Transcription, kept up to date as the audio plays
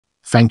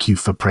Thank you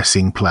for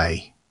pressing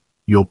play.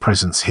 Your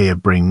presence here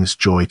brings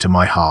joy to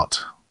my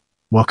heart.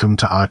 Welcome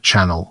to our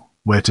channel,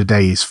 where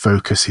today's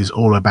focus is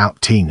all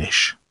about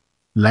Tinashe.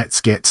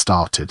 Let's get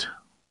started.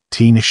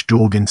 Tinashe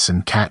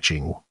Jorgensen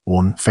Kachingwe,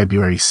 born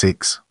February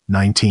 6,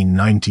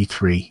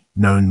 1993,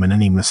 known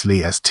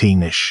mononymously as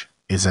Tinashe,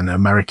 is an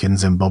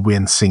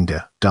American-Zimbabwean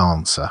singer,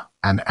 dancer,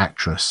 and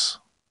actress.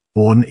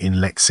 Born in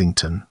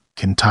Lexington,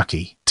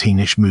 Kentucky,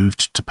 Tinashe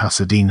moved to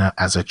Pasadena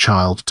as a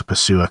child to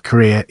pursue a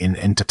career in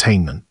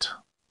entertainment.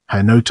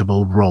 Her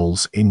notable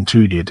roles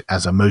included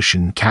as a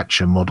motion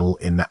capture model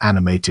in the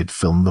animated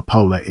film The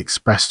Polar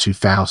Express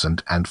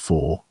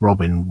 2004,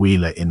 Robin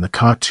Wheeler in the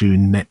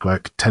Cartoon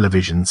Network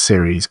television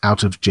series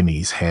Out of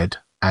Jimmy's Head,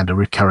 and a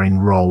recurring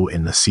role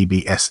in the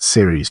CBS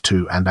series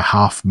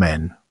 2.5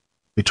 Men.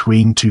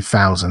 Between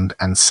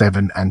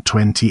 2007 and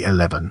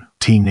 2011,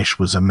 Tinashe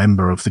was a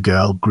member of the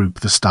girl group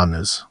The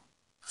Stunners.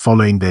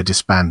 Following their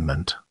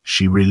disbandment,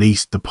 she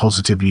released the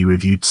positively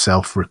reviewed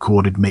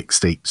self-recorded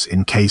mixtapes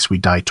In Case We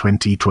Die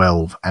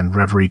 2012 and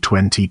Reverie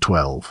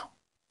 2012.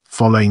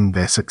 Following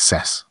their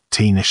success,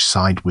 Tinashe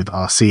signed with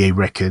RCA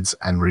Records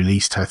and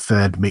released her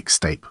third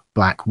mixtape,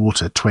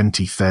 Blackwater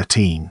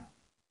 2013.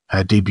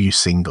 Her debut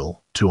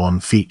single, To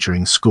On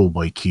featuring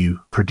Schoolboy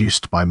Q,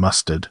 produced by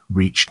Mustard,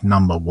 reached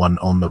number 1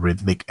 on the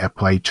Rhythmic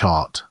airplay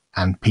chart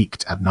and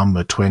peaked at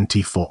number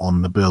 24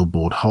 on the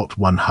Billboard Hot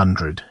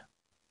 100.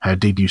 Her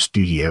debut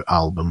studio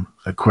album,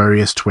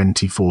 Aquarius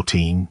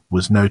 2014,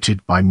 was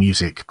noted by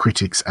music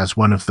critics as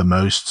one of the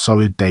most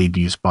solid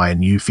debuts by a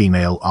new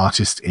female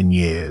artist in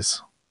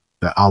years.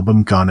 The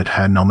album garnered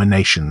her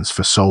nominations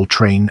for Soul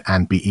Train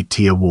and BET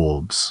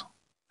Awards.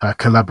 Her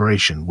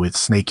collaboration with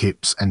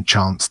Snakehips and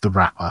Chance the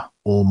Rapper,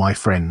 All My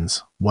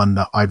Friends, won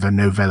the Ivor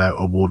Novello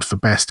Award for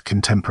Best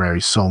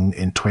Contemporary Song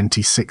in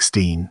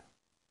 2016.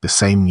 The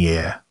same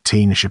year,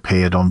 Tinashe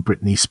appeared on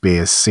Britney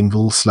Spears'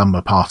 single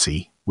Slumber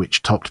Party,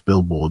 which topped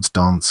Billboard's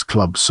Dance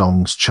Club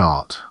Songs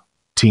chart.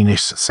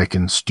 Tinashe's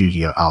second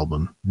studio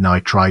album,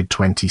 Nightride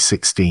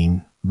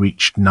 2016,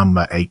 reached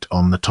number 8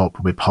 on the top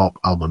hip-hop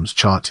albums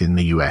chart in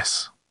the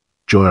US.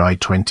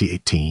 Joyride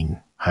 2018,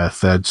 her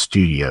third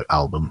studio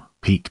album,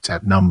 peaked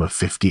at number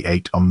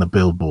 58 on the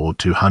Billboard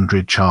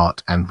 200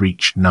 chart and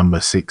reached number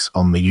 6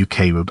 on the UK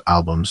R&B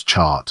Albums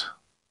chart.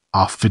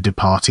 After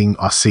departing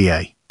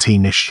RCA,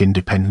 Tinashe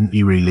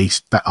independently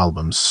released the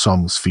albums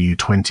Songs for You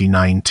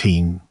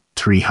 2019,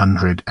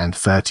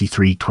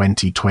 333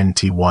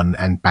 2021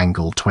 and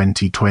Bangle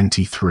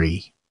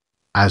 2023.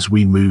 As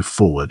we move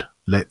forward,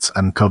 let's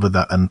uncover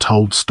the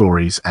untold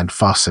stories and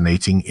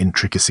fascinating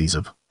intricacies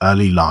of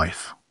early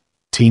life.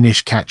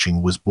 Tinashe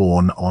Kachingwe was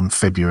born on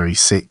February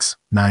 6,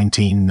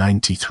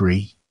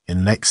 1993,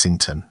 in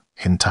Lexington,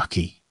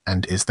 Kentucky,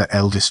 and is the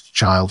eldest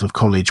child of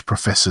college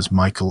professors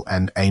Michael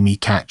and Amy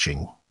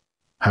Kachingwe.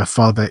 Her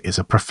father is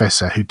a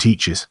professor who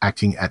teaches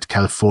acting at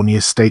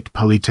California State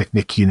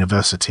Polytechnic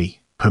University,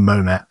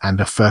 Pomona,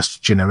 and a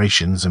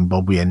first-generation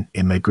Zimbabwean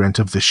immigrant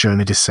of the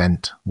Shona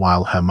descent,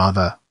 while her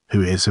mother,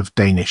 who is of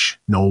Danish,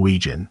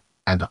 Norwegian,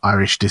 and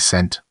Irish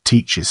descent,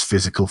 teaches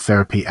physical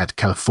therapy at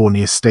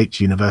California State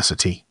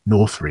University,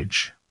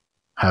 Northridge.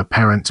 Her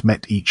parents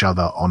met each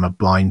other on a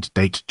blind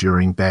date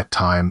during their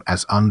time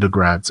as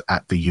undergrads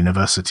at the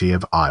University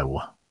of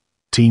Iowa.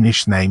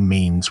 Tinashe's name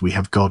means we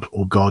have God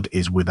or God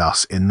is with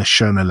us in the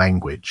Shona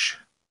language.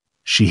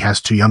 She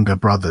has 2 younger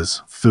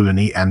brothers,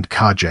 Thulani and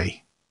Kajay.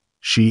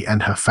 She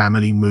and her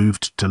family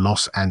moved to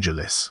Los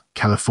Angeles,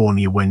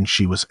 California when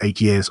she was 8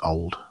 years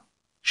old.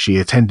 She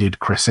attended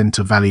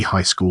Crescenta Valley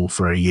High School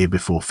for a year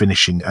before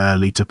finishing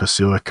early to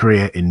pursue a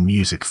career in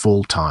music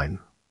full-time.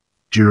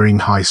 During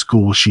high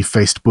school she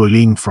faced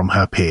bullying from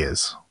her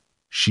peers.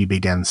 She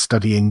began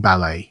studying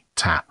ballet,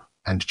 tap,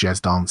 and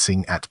jazz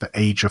dancing at the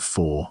age of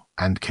 4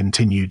 and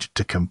continued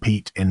to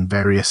compete in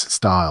various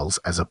styles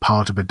as a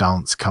part of a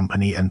dance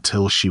company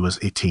until she was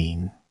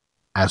 18.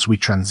 As we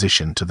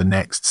transition to the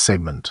next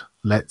segment,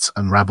 let's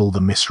unravel the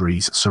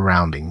mysteries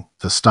surrounding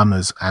the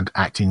Stunners and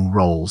acting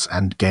roles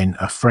and gain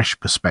a fresh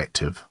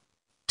perspective.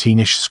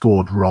 Tinashe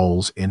scored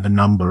roles in a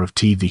number of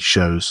TV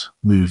shows,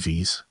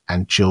 movies,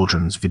 and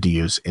children's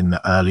videos in the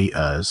early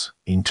years,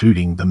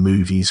 including the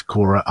movies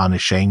Cora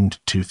Unashamed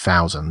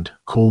 2000,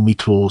 Call Me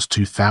Claus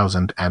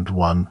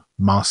 2001,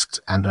 Masked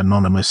and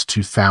Anonymous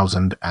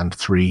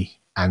 2003,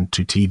 and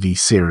 2 TV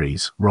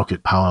series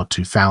Rocket Power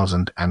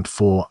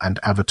 2004 and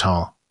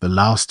Avatar: The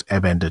Last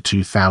Airbender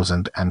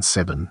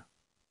 2007.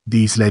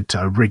 These led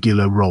to a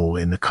regular role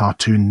in the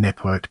Cartoon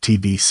Network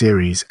TV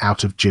series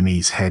Out of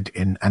Jimmy's Head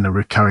and a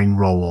recurring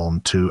role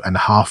on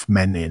 2.5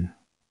 Men in.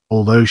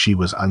 Although she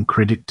was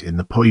uncredited in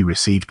the poorly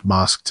received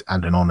Masked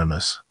and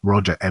Anonymous,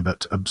 Roger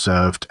Ebert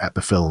observed at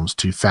the film's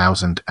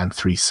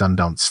 2003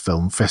 Sundance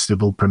Film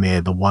Festival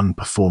premiere the one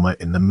performer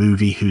in the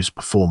movie whose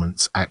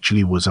performance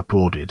actually was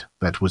applauded.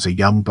 That was a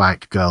young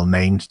black girl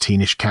named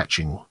Tinashe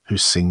Kachingwe, who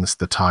sings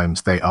The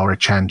Times They Are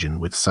a-Changin'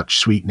 with such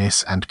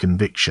sweetness and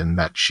conviction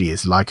that she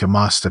is like a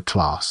master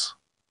class.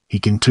 He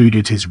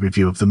concluded his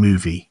review of the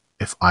movie,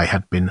 "If I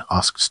had been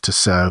asked to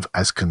serve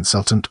as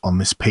consultant on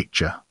this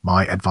picture,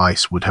 my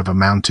advice would have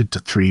amounted to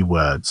 3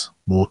 words.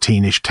 more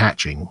Tinashe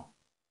catching.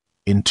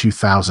 In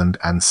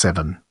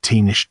 2007,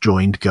 Tinashe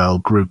joined girl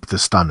group The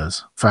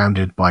Stunners,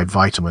 founded by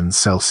Vitamin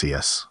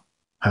Celsius.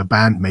 Her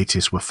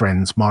bandmates were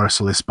friends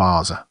Marisol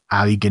Esparza,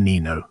 Ali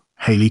Ganino,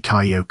 Haley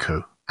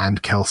Kayoko,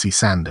 and Kelsey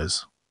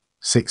Sanders.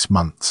 6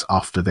 months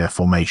after their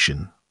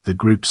formation, the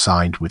group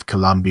signed with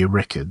Columbia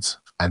Records,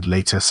 and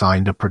later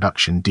signed a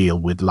production deal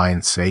with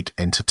Lionsgate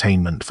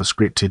Entertainment for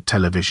scripted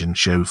television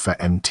show for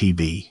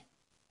MTV.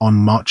 On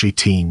March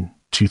 18,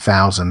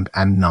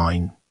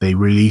 2009, they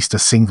released a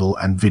single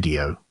and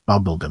video,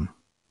 Bubblegum.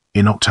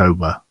 In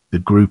October, the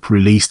group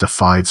released a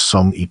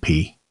 5-song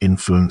EP,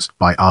 influenced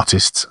by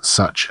artists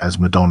such as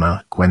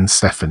Madonna, Gwen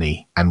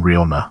Stefani, and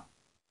Rihanna.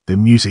 The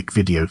music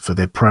video for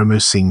their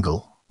promo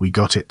single, We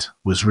Got It,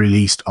 was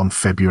released on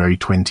February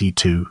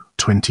 22,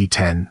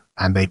 2010,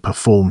 and they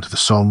performed the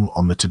song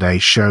on The Today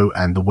Show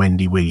and The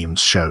Wendy Williams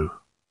Show.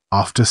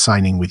 After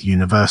signing with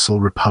Universal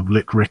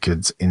Republic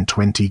Records in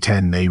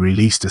 2010, they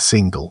released a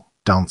single,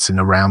 Dancing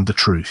Around the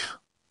Truth.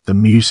 The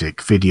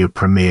music video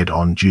premiered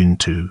on June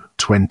 2,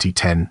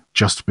 2010,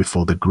 just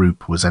before the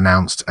group was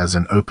announced as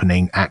an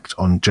opening act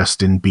on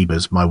Justin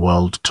Bieber's My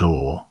World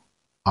Tour.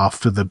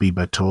 After the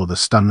Bieber tour, the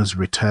Stunners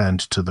returned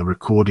to the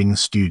recording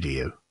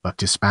studio, but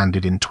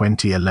disbanded in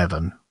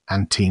 2011,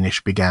 and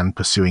Tinashe began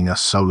pursuing a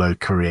solo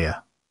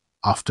career.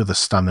 After the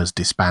Stunners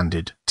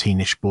disbanded,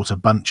 Tinashe bought a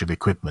bunch of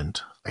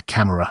equipment, a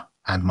camera,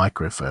 and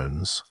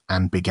microphones,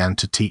 and began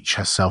to teach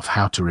herself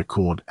how to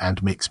record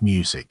and mix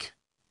music.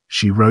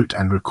 She wrote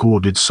and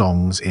recorded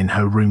songs in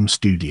her room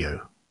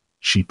studio.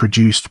 She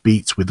produced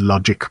beats with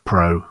Logic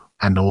Pro,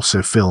 and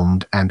also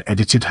filmed and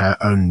edited her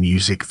own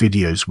music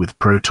videos with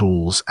Pro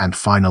Tools and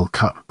Final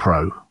Cut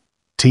Pro.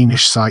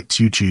 Tinashe cites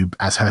YouTube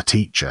as her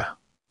teacher.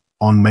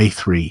 On May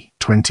 3,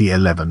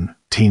 2011,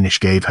 Tinashe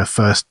gave her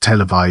first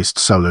televised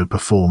solo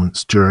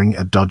performance during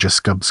a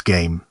Dodgers Cubs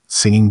game,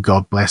 singing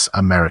God Bless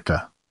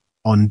America.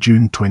 On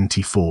June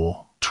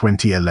 24,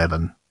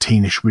 2011,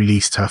 Tinashe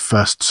released her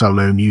first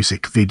solo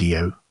music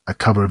video, a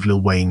cover of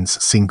Lil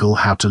Wayne's single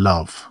How to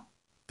Love.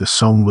 The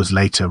song was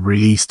later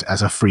released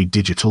as a free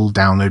digital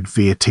download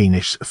via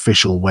Tinashe's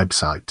official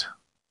website.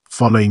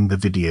 Following the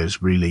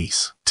video's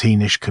release,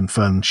 Tinashe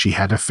confirmed she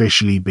had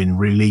officially been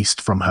released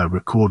from her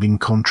recording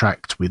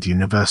contract with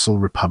Universal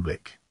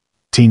Republic.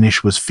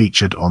 Tinashe was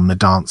featured on the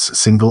dance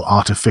single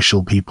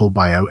Artificial People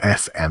by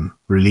OFM,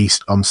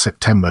 released on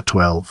September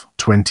 12,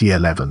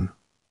 2011.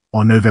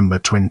 On November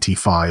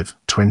 25,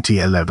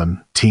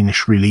 2011,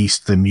 Tinashe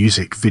released the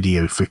music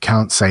video for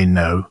Can't Say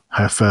No,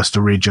 her first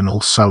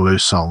original solo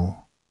song.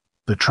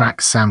 The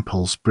track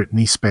samples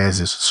Britney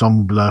Spears'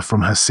 song Blur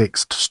from her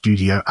 6th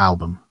studio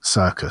album,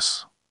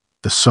 Circus.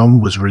 The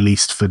song was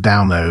released for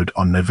download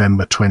on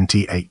November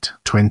 28,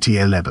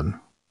 2011.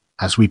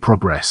 As we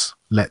progress,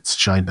 let's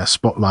shine a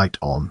spotlight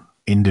on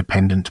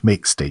independent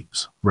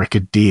mixtapes,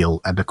 record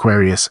deal at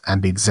Aquarius,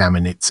 and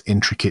examine its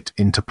intricate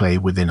interplay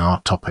within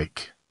our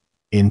topic.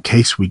 In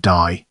Case We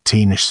Die,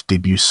 Tinashe's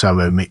debut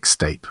solo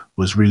mixtape,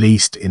 was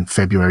released in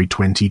February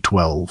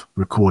 2012,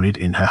 recorded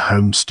in her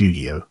home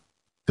studio.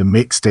 The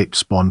mixtape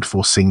spawned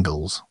 4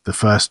 singles, the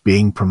first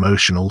being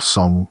promotional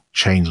song,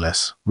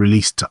 Chainless,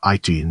 released to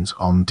iTunes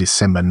on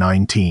December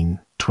 19,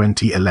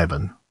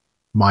 2011.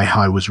 My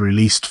High was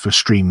released for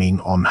streaming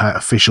on her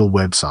official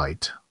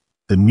website.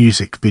 The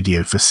music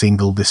video for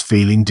single This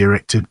Feeling,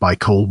 directed by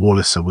Cole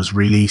Walliser, was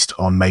released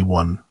on May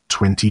 1,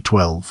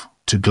 2012,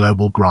 to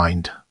Global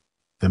Grind.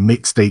 The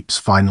mixtape's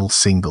final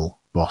single,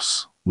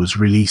 Boss, was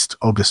released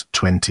August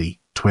 20,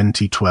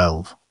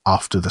 2012,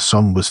 after the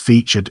song was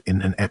featured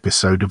in an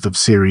episode of the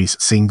series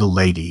Single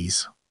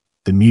Ladies.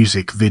 The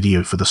music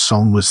video for the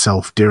song was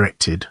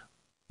self-directed.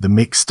 The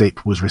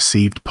mixtape was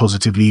received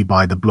positively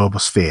by the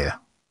blogosphere.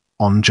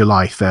 On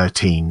July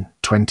 13,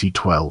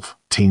 2012,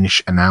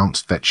 Tinashe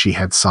announced that she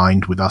had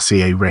signed with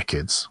RCA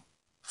Records.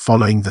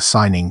 Following the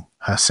signing,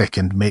 her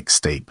second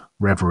mixtape,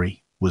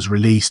 Reverie, was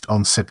released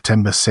on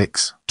September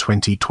 6,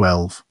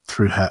 2012,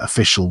 through her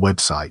official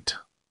website.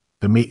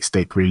 The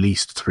mixtape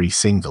released 3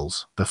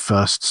 singles, the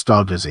first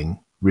Stargazing,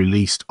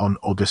 released on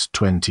August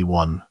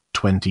 21,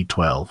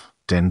 2012.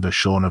 Denver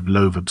Shawn of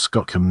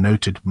Lovebscockham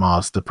noted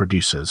Mars the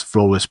producer's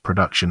flawless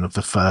production of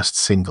the first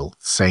single,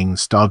 saying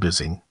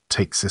Stargazing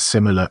takes a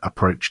similar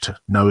approach to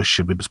Noah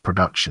Shabib's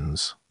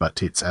productions,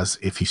 but it's as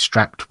if he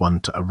strapped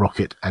one to a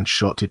rocket and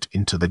shot it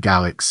into the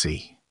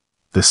galaxy.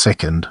 The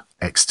second,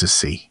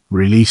 Ecstasy,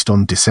 released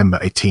on December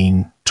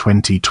 18,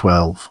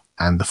 2012,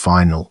 and the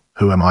final,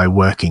 Who Am I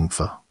Working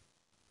For?,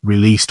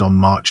 released on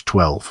March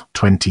 12,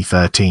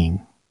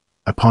 2013.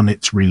 Upon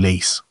its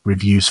release,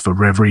 reviews for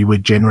Reverie were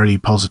generally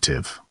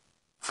positive.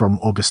 From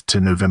August to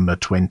November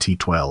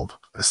 2012,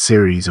 a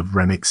series of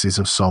remixes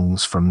of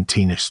songs from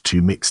Tinashe's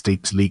 2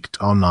 mixtapes leaked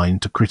online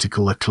to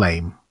critical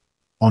acclaim.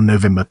 On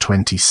November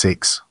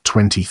 26,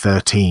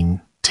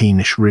 2013,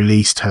 Tinashe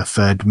released her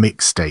third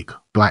mixtape,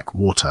 Black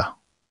Water.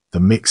 The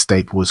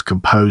mixtape was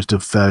composed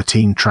of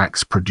 13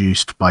 tracks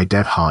produced by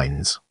Dev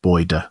Hynes,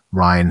 Boyder,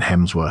 Ryan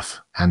Hemsworth,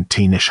 and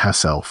Tinashe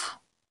herself.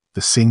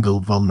 The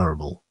single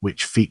Vulnerable,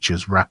 which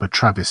features rapper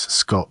Travis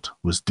Scott,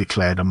 was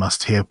declared a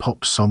must-hear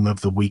pop song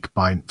of the week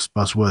by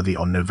Buzzworthy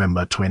on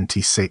November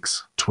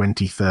 26,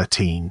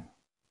 2013.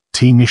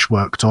 Tinashe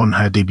worked on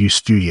her debut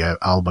studio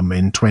album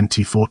in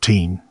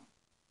 2014.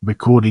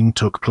 Recording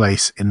took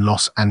place in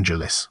Los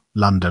Angeles,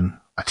 London,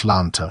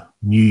 Atlanta,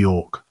 New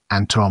York,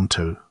 and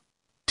Toronto.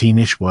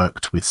 Tinashe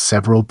worked with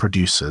several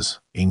producers,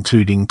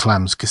 including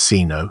Clams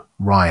Casino,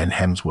 Ryan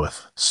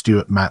Hemsworth,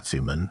 Stuart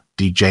Matthewman,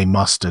 DJ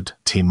Mustard,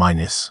 T-,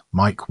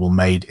 Mike Will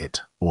Made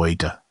It,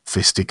 Oida,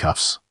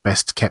 Fisticuffs,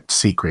 Best Kept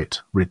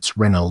Secret, Ritz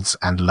Reynolds,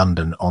 and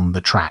London on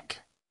the track.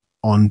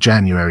 On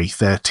January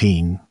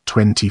 13,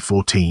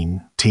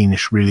 2014,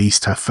 Tinashe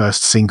released her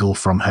first single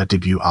from her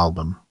debut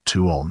album,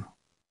 2 On.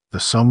 The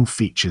song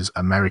features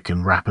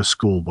American rapper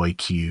Schoolboy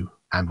Q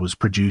and was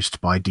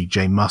produced by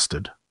DJ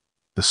Mustard.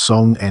 The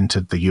song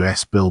entered the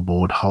US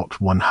Billboard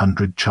Hot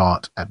 100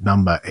 chart at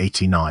number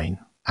 89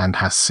 and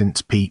has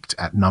since peaked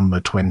at number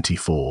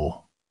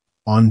 24.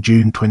 On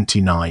June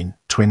 29,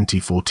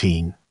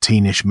 2014,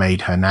 Tinashe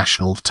made her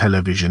national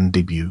television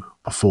debut,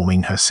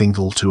 performing her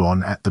single 2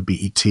 On at the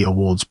BET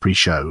Awards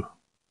pre-show.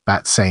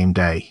 That same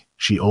day,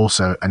 she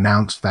also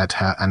announced that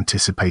her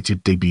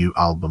anticipated debut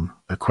album,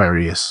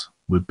 Aquarius,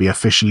 would be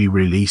officially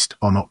released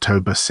on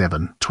October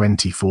 7,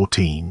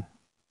 2014.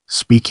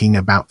 Speaking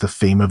about the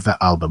theme of the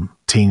album,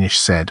 Tinashe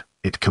said,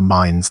 "It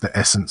combines the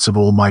essence of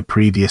all my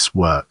previous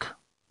work.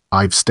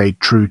 I've stayed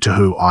true to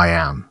who I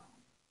am.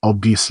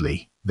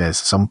 Obviously, there's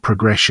some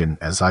progression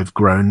as I've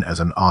grown as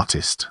an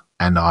artist,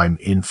 and I'm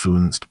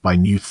influenced by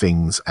new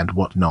things and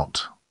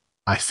whatnot.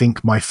 I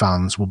think my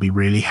fans will be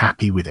really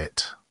happy with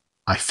it.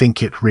 I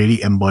think it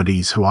really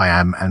embodies who I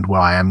am and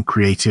where I am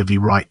creatively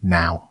right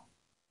now."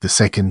 The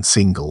second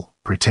single,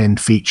 Pretend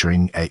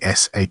featuring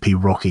A$AP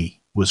Rocky,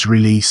 was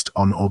released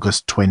on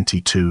August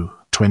 22,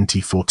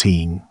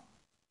 2014.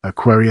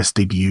 Aquarius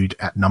debuted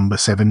at number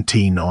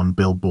 17 on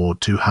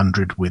Billboard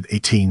 200 with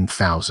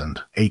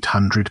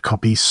 18,800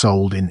 copies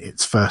sold in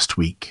its first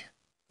week.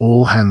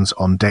 All Hands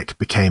on Deck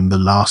became the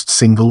last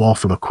single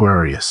off of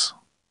Aquarius.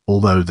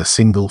 Although the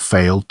single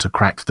failed to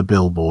crack the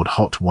Billboard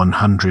Hot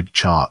 100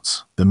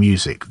 charts, the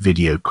music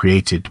video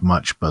created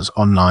much buzz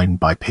online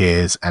by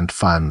peers and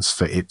fans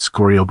for its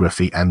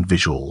choreography and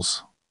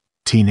visuals.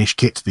 Tinashe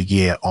kicked the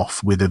year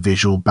off with a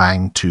visual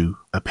bang too,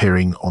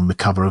 appearing on the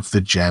cover of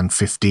the Jan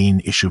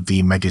 15 issue of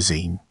the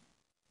magazine.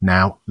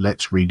 Now,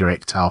 let's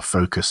redirect our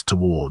focus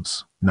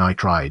towards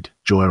Nightride,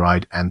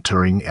 Joyride, and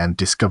touring and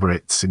discover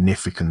its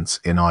significance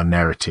in our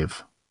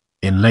narrative.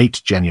 In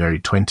late January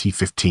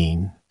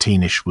 2015,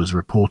 Tinashe was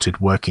reported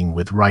working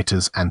with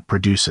writers and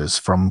producers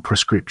from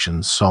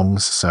Prescription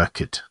Songs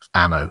Circuit,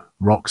 Anno,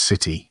 Rock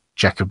City,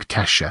 Jacob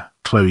Kasha,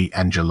 Chloe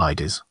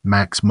Angelides,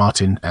 Max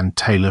Martin, and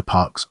Taylor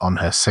Parks on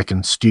her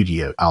second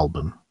studio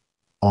album.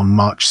 On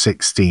March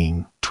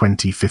 16,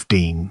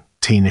 2015,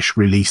 Tinashe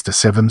released a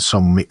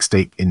 7-song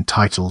mixtape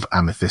entitled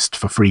Amethyst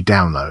for free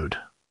download.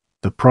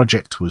 The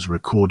project was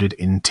recorded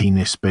in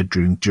Tinashe's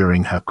bedroom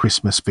during her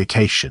Christmas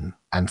vacation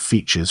and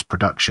features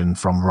production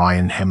from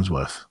Ryan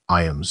Hemsworth,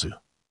 Iamzu,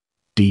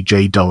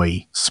 DJ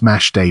Dowie,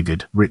 Smash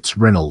David, Ritz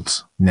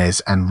Reynolds,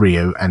 Nez and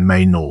Rio and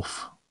May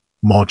North,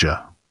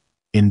 Moja.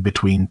 In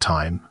between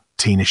time,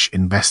 Tinashe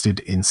invested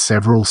in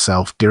several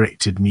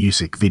self-directed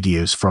music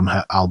videos from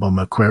her album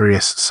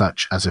Aquarius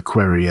such as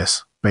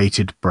Aquarius,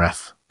 Bated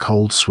Breath,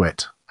 Cold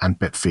Sweat, and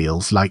Bet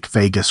Feels Like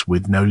Vegas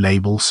with no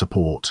label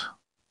support.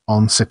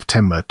 On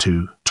September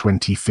 2,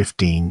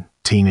 2015,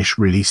 Tinashe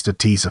released a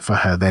teaser for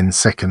her then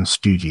second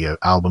studio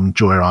album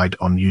Joyride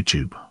on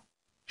YouTube.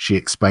 She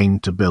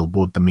explained to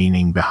Billboard the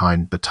meaning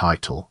behind the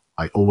title.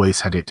 "I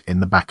always had it in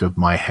the back of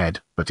my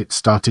head, but it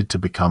started to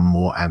become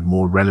more and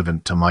more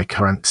relevant to my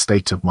current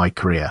state of my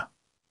career.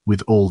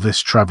 With all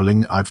this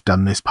traveling I've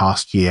done this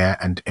past year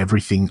and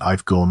everything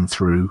I've gone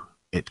through,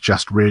 it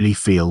just really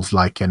feels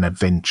like an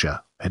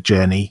adventure, a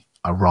journey,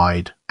 a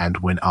ride," and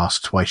when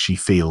asked why she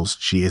feels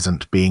she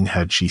isn't being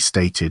heard, she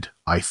stated,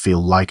 "I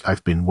feel like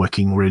I've been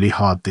working really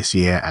hard this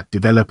year at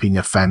developing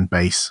a fan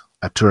base,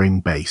 a touring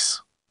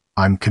base.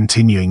 I'm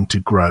continuing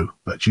to grow,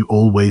 but you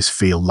always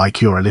feel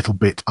like you're a little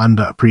bit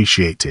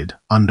underappreciated,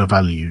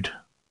 undervalued.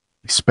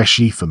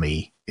 Especially for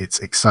me, it's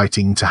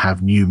exciting to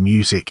have new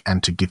music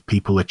and to give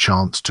people a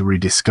chance to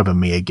rediscover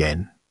me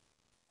again."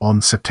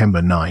 On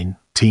September 9,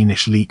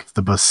 Tinashe leaked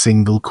the buzz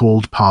single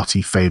called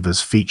Party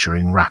Favors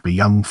featuring rapper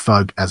Young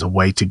Thug as a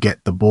way to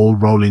get the ball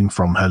rolling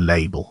from her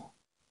label.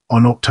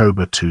 On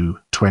October 2,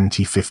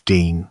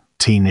 2015,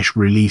 Tinashe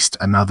released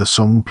another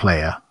song,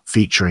 Player,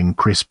 featuring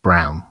Chris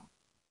Brown.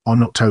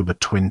 On October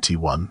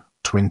 21,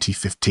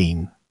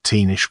 2015,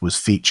 Tinashe was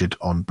featured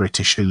on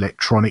British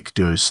electronic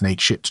duo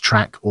Snakehips'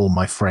 track All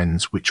My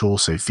Friends, which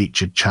also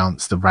featured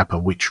Chance the Rapper,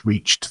 which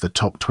reached the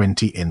top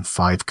 20 in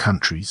 5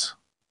 countries.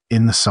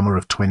 In the summer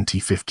of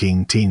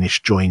 2015,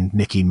 Tinashe joined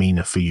Nicki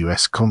Minaj for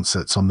US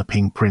concerts on the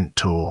Pink Print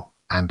Tour,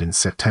 and in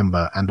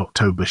September and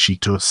October she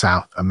toured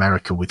South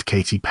America with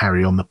Katy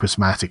Perry on the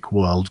Prismatic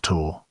World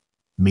Tour.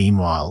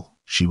 Meanwhile,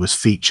 She was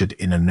featured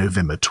in a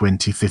November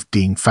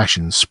 2015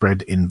 fashion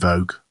spread in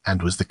Vogue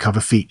and was the cover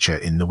feature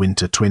in the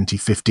winter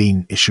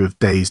 2015 issue of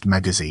Dazed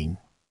magazine.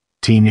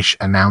 Tinashe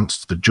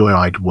announced the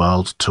Joyride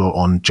World Tour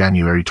on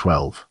January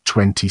 12,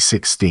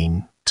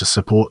 2016, to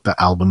support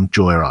the album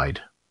Joyride.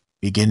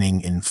 Beginning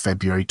in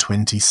February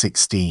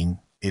 2016,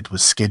 it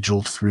was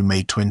scheduled through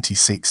May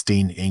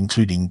 2016,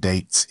 including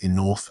dates in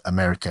North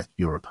America,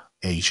 Europe,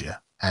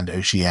 Asia, and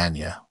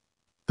Oceania.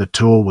 The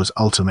tour was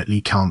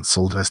ultimately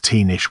cancelled as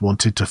Tinashe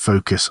wanted to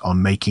focus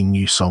on making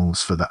new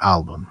songs for the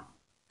album.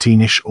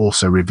 Tinashe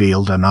also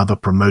revealed another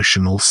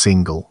promotional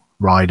single,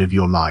 Ride of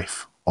Your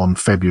Life, on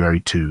February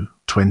 2,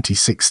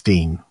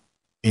 2016.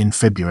 In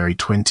February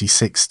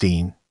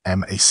 2016,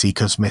 MAC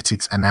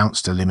Cosmetics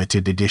announced a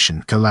limited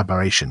edition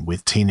collaboration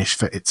with Tinashe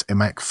for its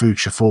MAC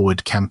Future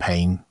Forward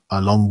campaign,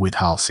 along with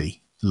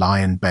Halsey,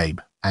 Lion Babe,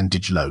 and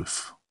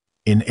Digloaf.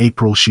 In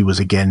April, she was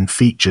again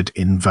featured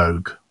in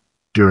Vogue.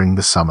 During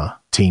the summer,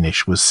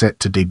 Tinashe was set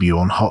to debut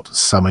on Hot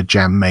Summer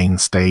Jam main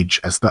stage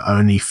as the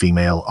only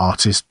female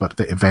artist, but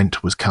the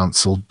event was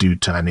cancelled due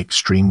to an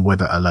extreme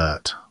weather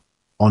alert.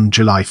 On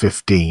July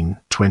 15,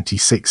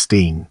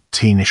 2016,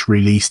 Tinashe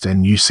released a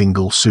new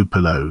single,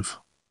 Superlove.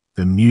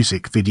 The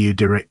music video,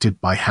 directed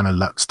by Hannah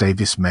Lux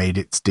Davis, made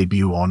its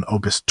debut on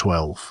August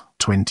 12,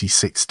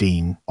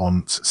 2016,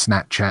 on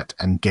Snapchat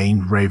and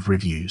gained rave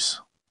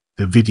reviews.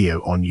 The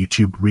video on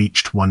YouTube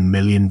reached 1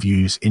 million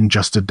views in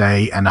just a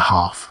day and a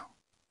half.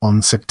 On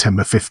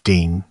September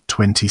 15,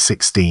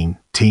 2016,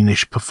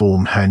 Tinashe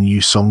performed her new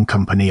song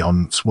Company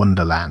on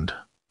Wonderland.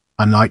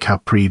 Unlike her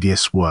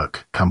previous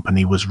work,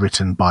 Company was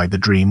written by The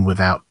Dream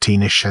without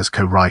Tinashe as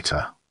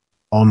co-writer.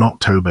 On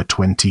October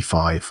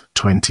 25,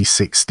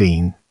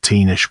 2016,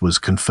 Tinashe was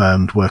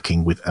confirmed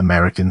working with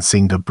American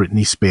singer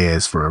Britney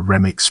Spears for a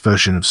remix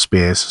version of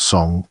Spears'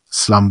 song,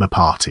 Slumber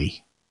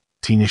Party.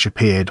 Tinashe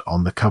appeared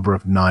on the cover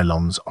of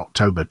Nylon's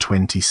October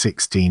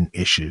 2016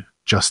 issue,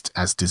 just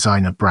as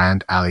designer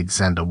brand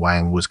Alexander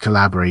Wang was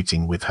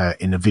collaborating with her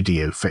in a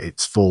video for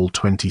its fall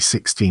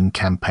 2016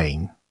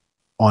 campaign.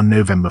 On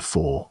November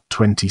 4,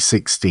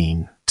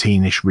 2016,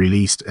 Tinashe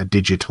released a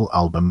digital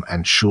album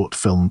and short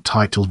film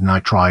titled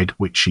Nightride,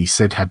 which she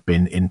said had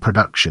been in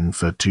production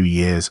for 2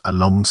 years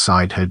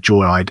alongside her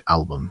Joyride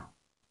album.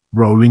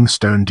 Rolling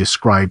Stone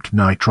described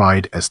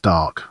Nightride as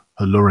dark,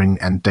 alluring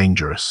and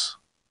dangerous.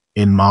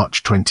 In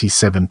March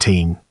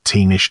 2017,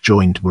 Tinashe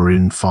joined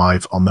Maroon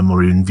 5 on the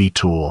Maroon V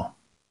tour.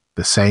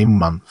 The same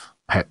month,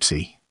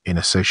 Pepsi, in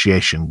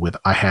association with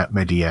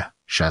iHeartMedia,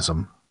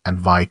 Shazam, and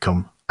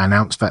Viacom,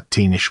 announced that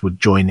Tinashe would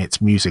join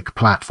its music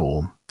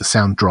platform, The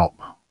Sound Drop.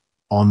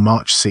 On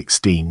March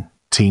 16,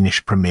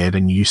 Tinashe premiered a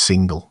new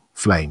single,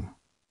 Flame.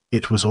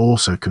 It was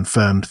also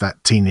confirmed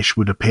that Tinashe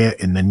would appear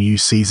in the new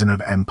season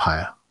of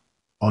Empire.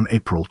 On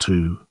April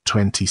 2,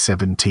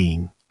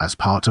 2017, as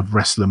part of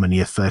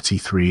WrestleMania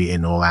 33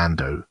 in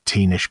Orlando,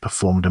 Tinashe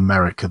performed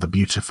America the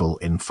Beautiful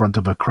in front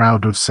of a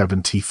crowd of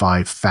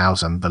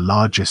 75,000, the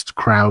largest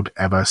crowd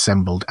ever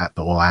assembled at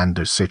the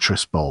Orlando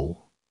Citrus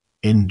Bowl.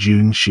 In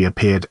June, she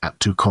appeared at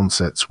 2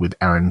 concerts with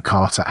Aaron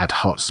Carter at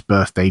Hot's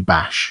Birthday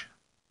Bash.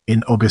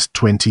 In August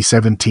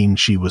 2017,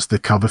 she was the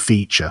cover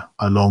feature,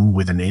 along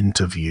with an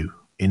interview,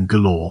 in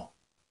Galore.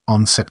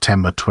 On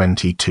September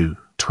 22,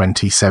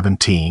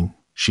 2017,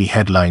 she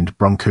headlined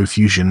Bronco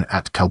Fusion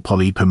at Cal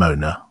Poly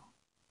Pomona.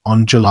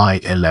 On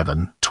July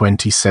 11,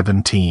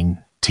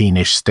 2017,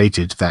 Tinashe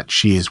stated that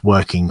she is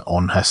working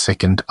on her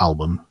second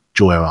album,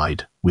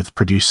 Joyride, with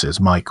producers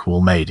Mike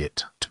Will Made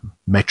It,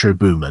 Metro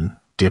Boomin,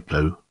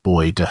 Diplo,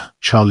 Boyd,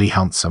 Charlie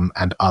Handsome,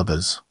 and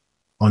others.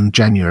 On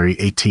January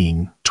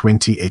 18,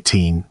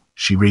 2018,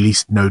 she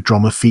released No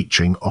Drama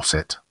featuring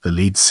Offset, the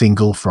lead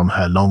single from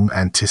her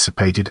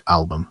long-anticipated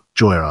album,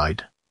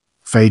 Joyride.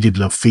 Faded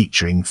Love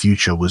featuring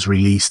Future was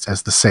released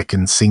as the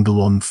second single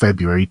on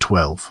February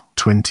 12,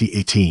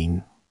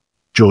 2018.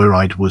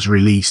 Joyride was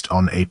released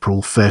on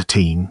April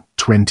 13,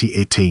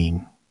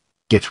 2018.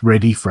 Get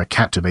ready for a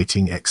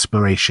captivating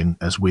exploration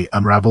as we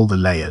unravel the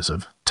layers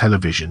of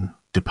television,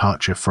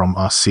 departure from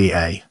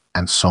RCA,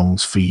 and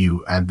songs for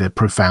you and their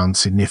profound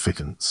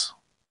significance.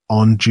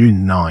 On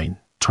June 9,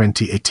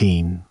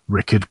 2018,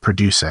 record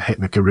producer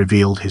Rhythmic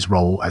revealed his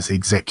role as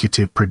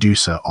executive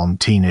producer on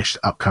Tinashe's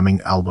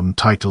upcoming album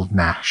titled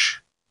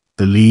Nash.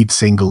 The lead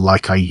single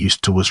Like I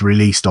Used To was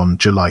released on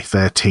July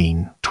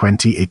 13,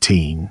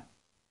 2018.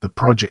 The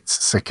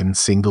project's second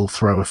single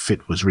Throw a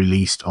Fit was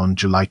released on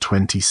July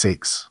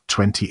 26,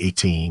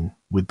 2018,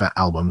 with the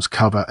album's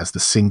cover as the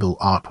single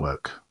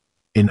artwork.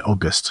 In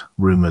August,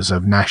 rumors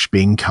of Nash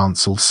being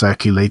cancelled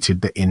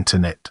circulated the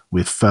internet,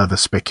 with further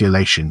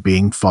speculation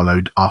being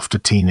followed after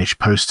Tinashe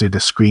posted a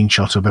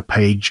screenshot of a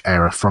page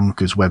error from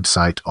K's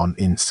website on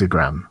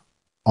Instagram.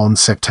 On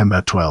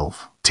September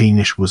 12,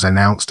 Tinashe was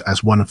announced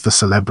as one of the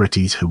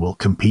celebrities who will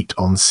compete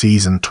on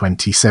season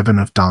 27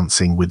 of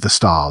Dancing with the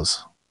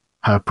Stars.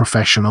 Her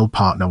professional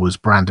partner was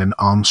Brandon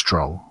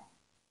Armstrong.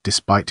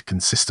 Despite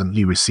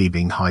consistently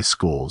receiving high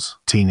scores,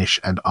 Tinashe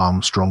and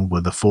Armstrong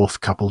were the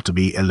fourth couple to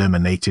be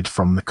eliminated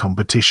from the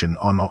competition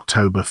on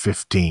October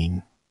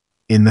 15.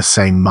 In the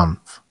same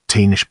month,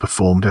 Tinashe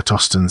performed at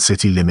Austin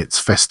City Limits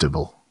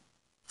Festival.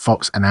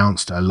 Fox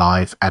announced a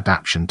live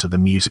adaptation to the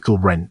musical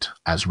Rent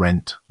as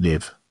Rent,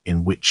 Live,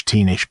 in which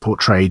Tinashe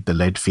portrayed the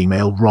lead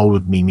female role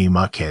of Mimi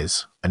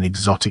Marquez, an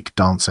exotic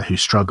dancer who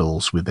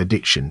struggles with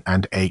addiction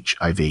and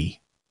HIV.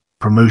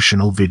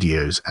 Promotional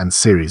videos and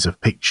series of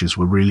pictures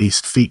were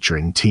released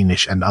featuring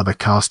Tinashe and other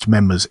cast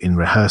members in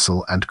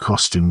rehearsal and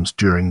costumes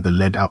during the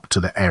lead-up to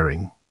the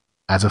airing.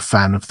 As a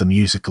fan of the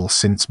musical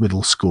since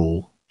middle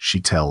school, she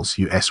tells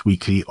Us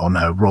Weekly on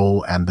her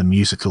role and the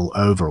musical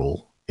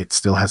overall. It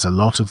still has a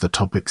lot of the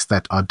topics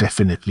that are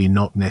definitely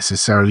not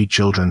necessarily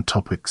children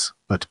topics,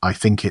 but I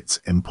think it's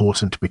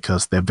important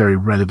because they're very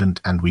relevant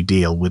and we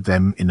deal with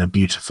them in a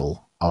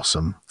beautiful,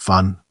 awesome,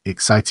 fun,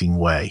 exciting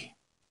way.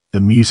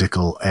 The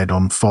musical aired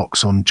on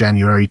Fox on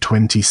January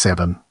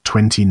 27,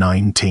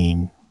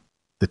 2019.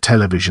 The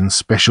television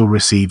special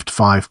received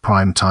 5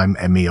 Primetime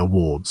Emmy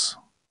Awards.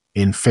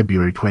 In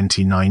February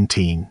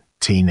 2019,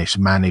 Tinashe's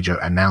manager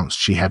announced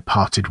she had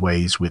parted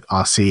ways with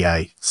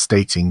RCA,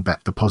 stating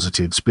that the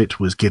positive split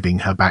was giving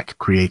her back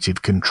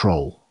creative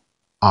control.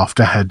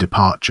 After her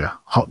departure,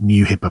 Hot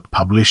New Hip Hop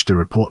published a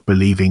report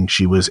believing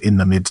she was in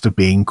the midst of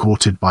being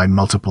courted by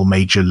multiple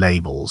major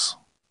labels.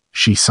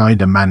 She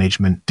signed a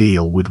management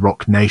deal with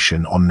Roc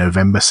Nation on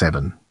November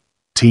 7.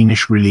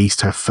 Tinashe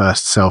released her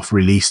first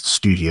self-released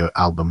studio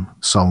album,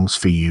 Songs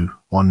for You,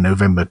 on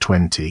November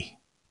 20.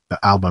 The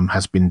album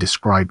has been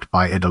described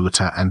by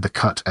Idolator and The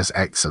Cut as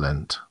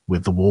excellent,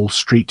 with the Wall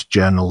Street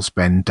Journal's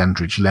Ben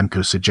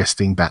Dandridge-Lemko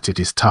suggesting that it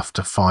is tough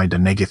to find a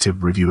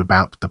negative review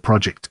about the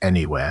project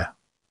anywhere.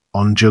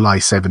 On July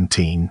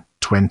 17,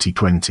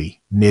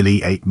 2020,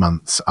 nearly 8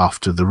 months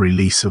after the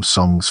release of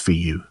Songs for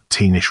You,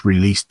 Tinashe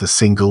released the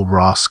single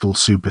Rascal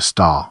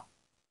Superstar.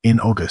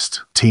 In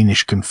August,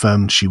 Tinashe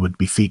confirmed she would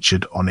be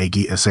featured on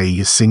Iggy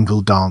Azalea's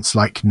single Dance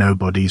Like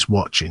Nobody's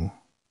Watching.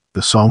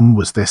 The song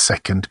was their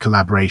second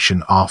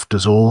collaboration after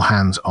All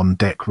Hands on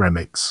Deck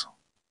remix.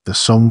 The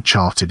song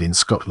charted in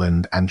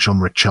Scotland and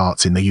genre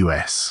charts in the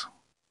US.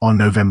 On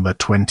November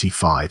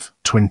 25,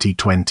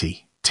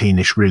 2020,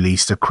 Tinashe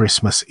released a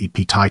Christmas EP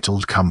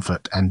titled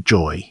Comfort and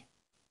Joy.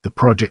 The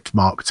project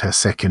marked her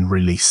second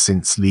release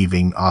since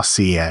leaving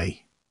RCA.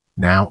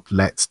 Now,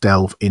 let's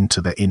delve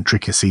into the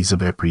intricacies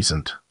of her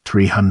present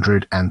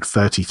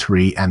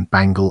 333 and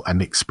Bangle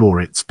and explore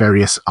its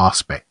various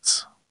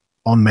aspects.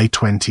 On May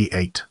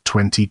 28,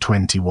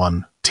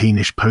 2021,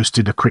 Tinashe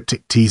posted a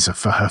cryptic teaser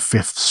for her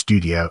 5th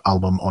studio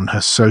album on her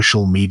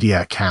social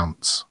media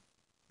accounts.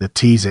 The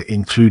teaser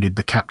included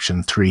the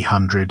caption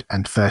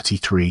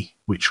 333,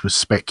 which was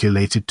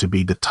speculated to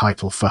be the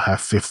title for her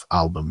 5th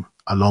album,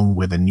 along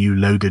with a new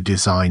logo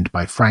designed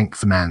by Frank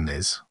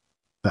Fernandez.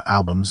 The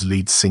album's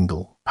lead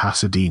single,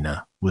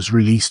 Pasadena, was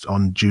released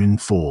on June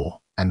 4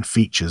 and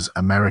features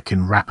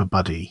American rapper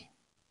Buddy.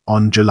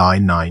 On July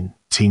 9,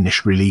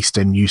 Tinashe released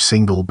a new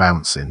single,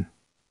 Bouncin'.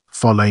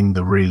 Following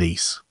the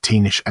release,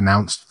 Tinashe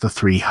announced the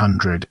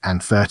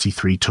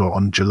 333 tour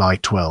on July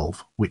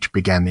 12, which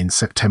began in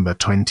September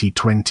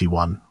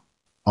 2021.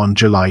 On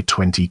July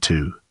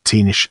 22,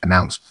 Tinashe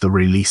announced the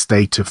release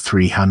date of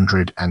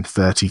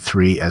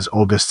 333 as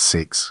August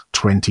 6,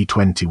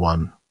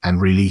 2021,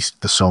 and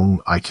released the song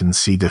I Can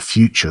See the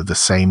Future the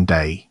same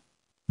day.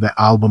 The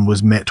album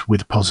was met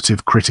with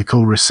positive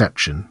critical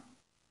reception.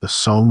 The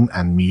song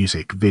and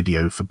music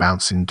video for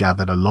Bouncin'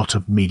 gathered a lot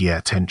of media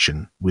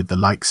attention, with the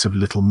likes of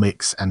Little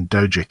Mix and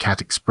Doja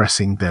Cat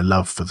expressing their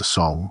love for the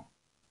song.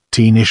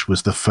 Tinashe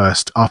was the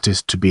first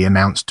artist to be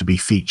announced to be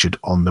featured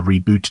on the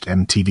rebooted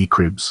MTV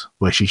Cribs,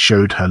 where she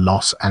showed her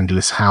Los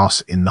Angeles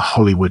house in the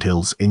Hollywood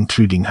Hills,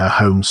 including her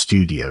home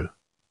studio.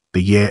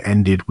 The year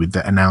ended with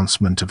the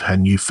announcement of her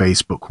new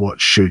Facebook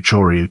Watch show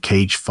Choreo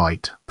Cage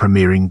Fight,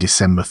 premiering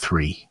December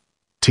 3.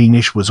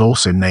 Tinashe was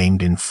also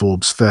named in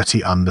Forbes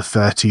 30 Under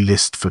 30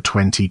 list for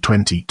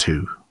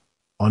 2022.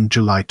 On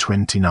July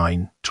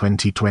 29,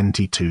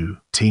 2022,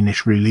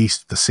 Tinashe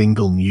released the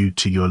single New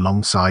to You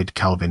alongside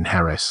Calvin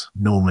Harris,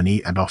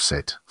 Normani and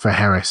Offset for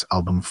Harris'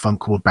 album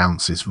Funk War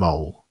Bounces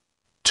Vol.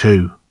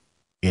 2.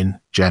 In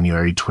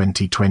January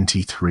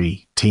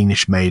 2023,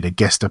 Tinashe made a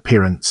guest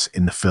appearance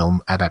in the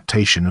film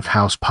adaptation of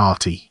House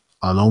Party,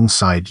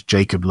 alongside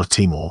Jacob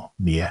Latimore,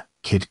 Mia,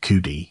 Kid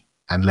Cudi,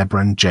 and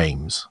LeBron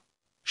James.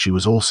 She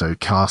was also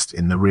cast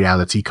in the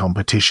reality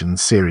competition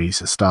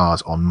series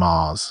Stars on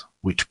Mars,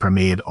 which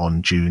premiered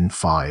on June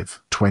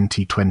 5,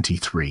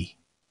 2023.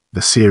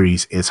 The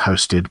series is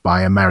hosted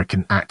by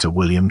American actor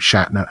William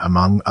Shatner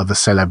among other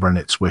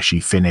celebrities, where she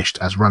finished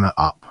as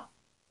runner-up.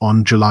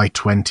 On July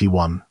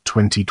 21,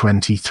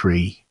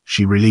 2023,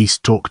 she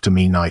released Talk to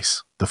Me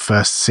Nice, the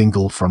first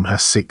single from her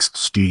 6th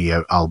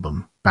studio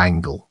album,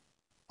 Bangle.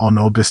 On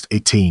August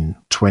 18,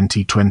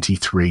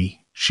 2023,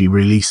 she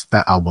released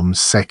the album's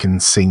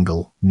 2nd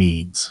single,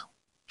 Needs.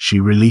 She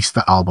released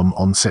the album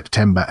on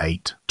September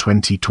 8,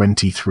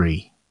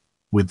 2023.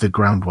 With the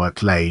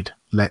groundwork laid,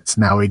 let's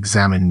now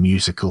examine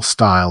musical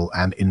style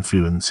and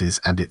influences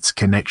and its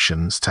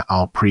connections to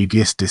our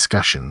previous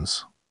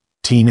discussions.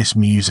 Tinashe's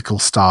musical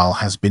style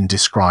has been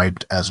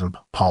described as rap,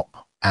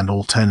 pop, and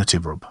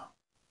alternative rap.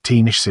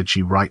 Tinashe said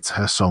she writes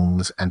her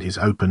songs and is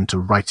open to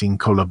writing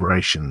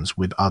collaborations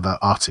with other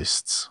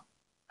artists.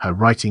 Her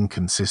writing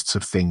consists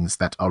of things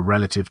that are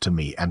relative to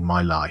me and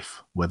my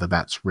life, whether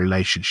that's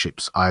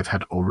relationships I've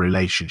had or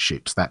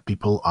relationships that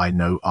people I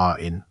know are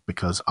in,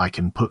 because I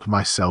can put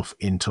myself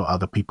into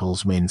other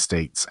people's mind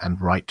states and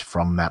write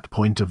from that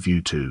point of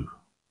view too.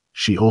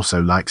 She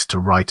also likes to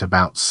write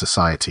about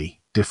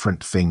society,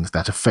 different things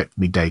that affect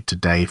me day to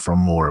day from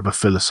more of a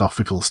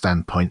philosophical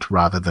standpoint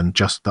rather than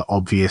just the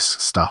obvious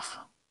stuff.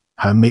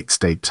 Her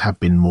mixtapes have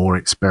been more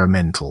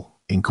experimental,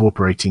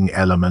 incorporating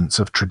elements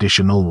of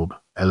traditional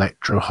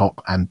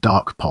electro-hop and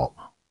dark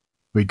pop.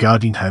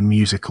 Regarding her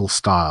musical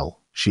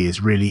style, she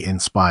is really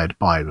inspired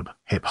by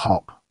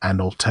hip-hop and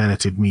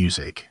alternative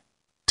music.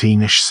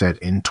 Tinashe said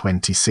in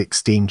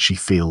 2016 she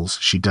feels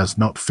she does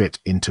not fit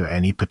into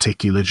any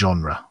particular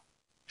genre.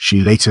 She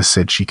later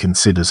said she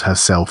considers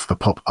herself a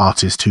pop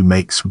artist who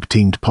makes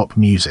themed pop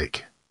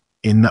music.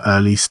 In the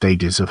early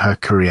stages of her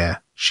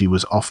career, she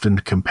was often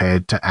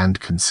compared to and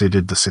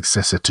considered the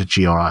successor to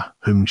Joyride,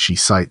 whom she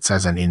cites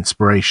as an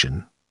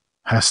inspiration.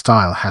 Her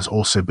style has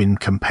also been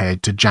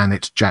compared to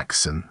Janet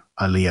Jackson,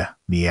 Aaliyah,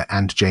 Nia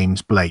and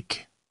James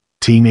Blake.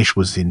 Tinashe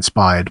was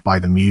inspired by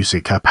the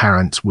music her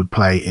parents would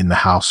play in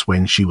the house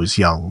when she was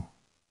young.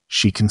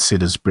 She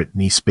considers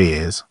Britney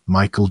Spears,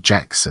 Michael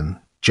Jackson,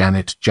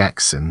 Janet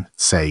Jackson,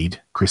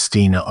 Sade,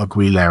 Christina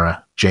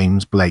Aguilera,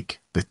 James Blake,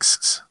 the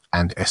X,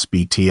 and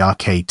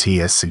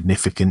SBTRKT as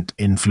significant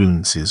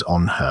influences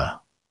on her.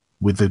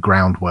 With the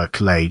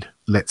groundwork laid,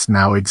 let's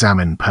now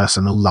examine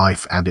personal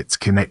life and its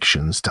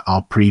connections to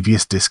our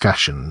previous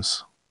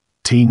discussions.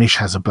 Tinashe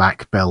has a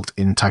black belt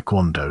in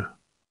Taekwondo.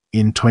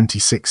 In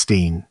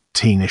 2016,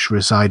 Tinashe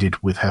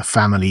resided with her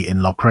family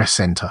in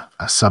Lexington,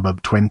 a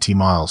suburb 20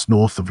 miles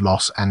north of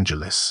Los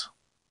Angeles.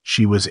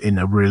 She was in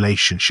a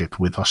relationship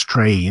with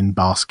Australian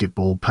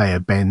basketball player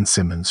Ben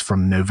Simmons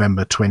from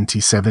November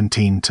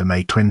 2017 to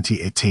May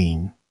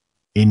 2018.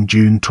 In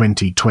June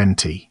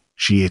 2020,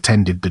 she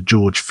attended the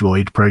George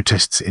Floyd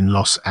protests in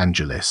Los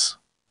Angeles.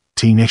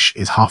 Tinashe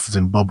is half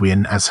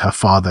Zimbabwean as her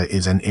father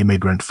is an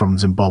immigrant from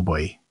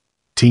Zimbabwe.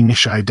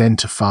 Tinashe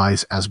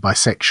identifies as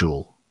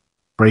bisexual.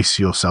 Brace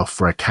yourself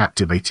for a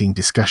captivating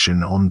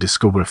discussion on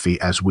discography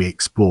as we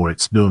explore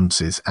its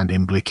nuances and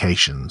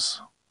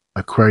implications.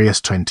 Aquarius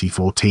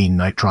 2014,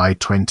 Nightride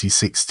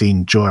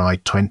 2016,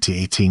 Joyride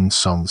 2018,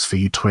 Songs for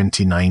You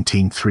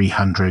 2019,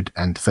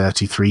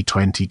 333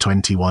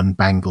 2021,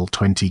 Bangle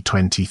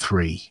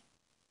 2023.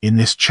 In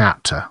this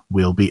chapter,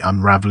 we'll be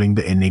unraveling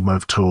the enigma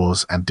of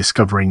tours and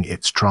discovering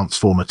its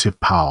transformative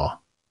power.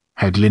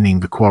 Headlining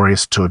the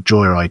Aquarius Tour,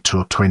 Joyride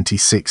Tour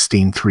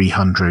 2016,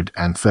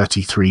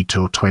 333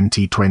 Tour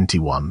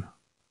 2021.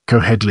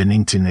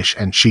 Co-headlining Tinashe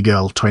and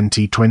Shigirl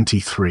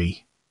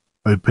 2023.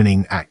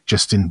 Opening act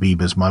Justin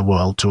Bieber's My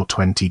World Tour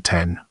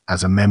 2010,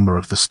 as a member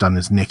of the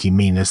Stunners Nicki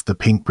Minaj The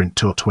Pinkprint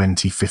Tour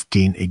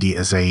 2015, Iggy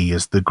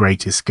Azalea's The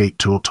Great Escape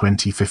Tour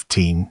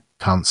 2015,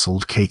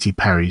 cancelled Katy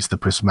Perry's The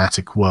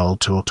Prismatic World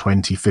Tour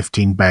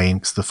 2015,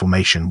 Banks The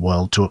Formation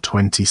World Tour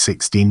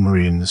 2016,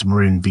 Maroon's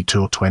Maroon V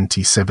Tour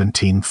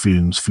 2017,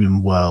 Fume's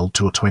Fume World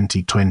Tour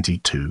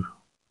 2022.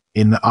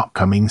 In the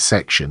upcoming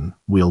section,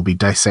 we'll be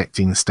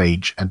dissecting the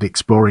stage and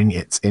exploring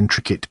its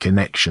intricate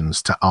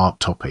connections to our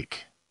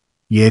topic.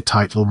 Year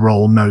title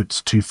Roll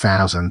Notes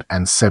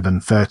 2007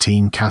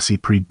 13 Cassie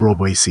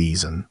pre-Broadway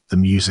season. The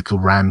musical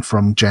ran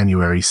from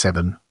January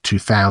 7,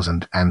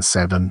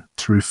 2007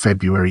 through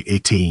February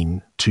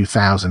 18,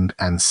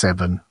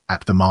 2007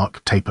 at the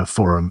Mark Taper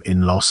Forum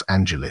in Los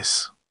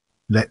Angeles.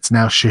 Let's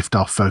now shift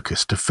our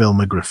focus to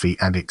filmography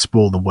and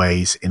explore the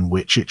ways in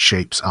which it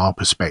shapes our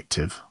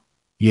perspective.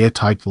 Year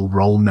title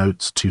Roll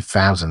Notes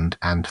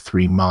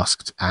 2003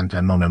 Masked and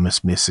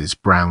Anonymous Mrs.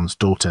 Brown's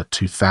Daughter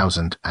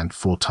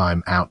 2004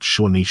 Time Out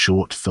Shawnee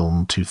Short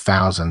Film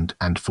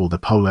 2004 The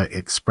Polar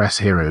Express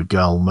Hero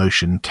Girl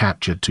Motion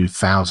Capture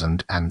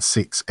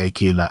 2006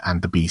 Akila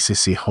and the Bee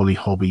Sissy Holly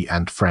Hobby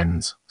and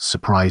Friends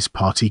Surprise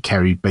Party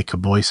Carrie Baker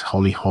Voice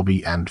Holly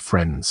Hobby and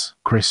Friends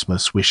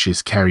Christmas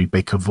Wishes Carrie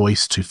Baker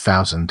Voice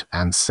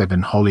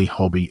 2007 Holly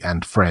Hobby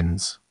and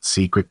Friends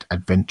Secret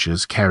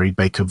Adventures Carrie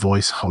Baker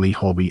Voice Holly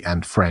Hobby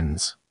and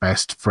Friends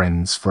Best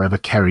Friends Forever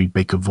Carrie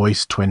Baker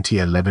Voice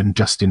 2011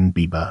 Justin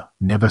Bieber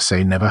Never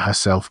Say Never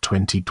Herself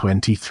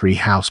 2023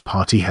 House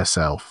Party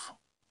Herself.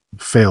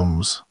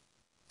 Films.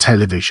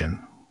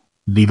 Television.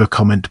 Leave a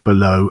comment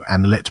below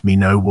and let me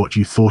know what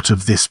you thought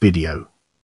of this video.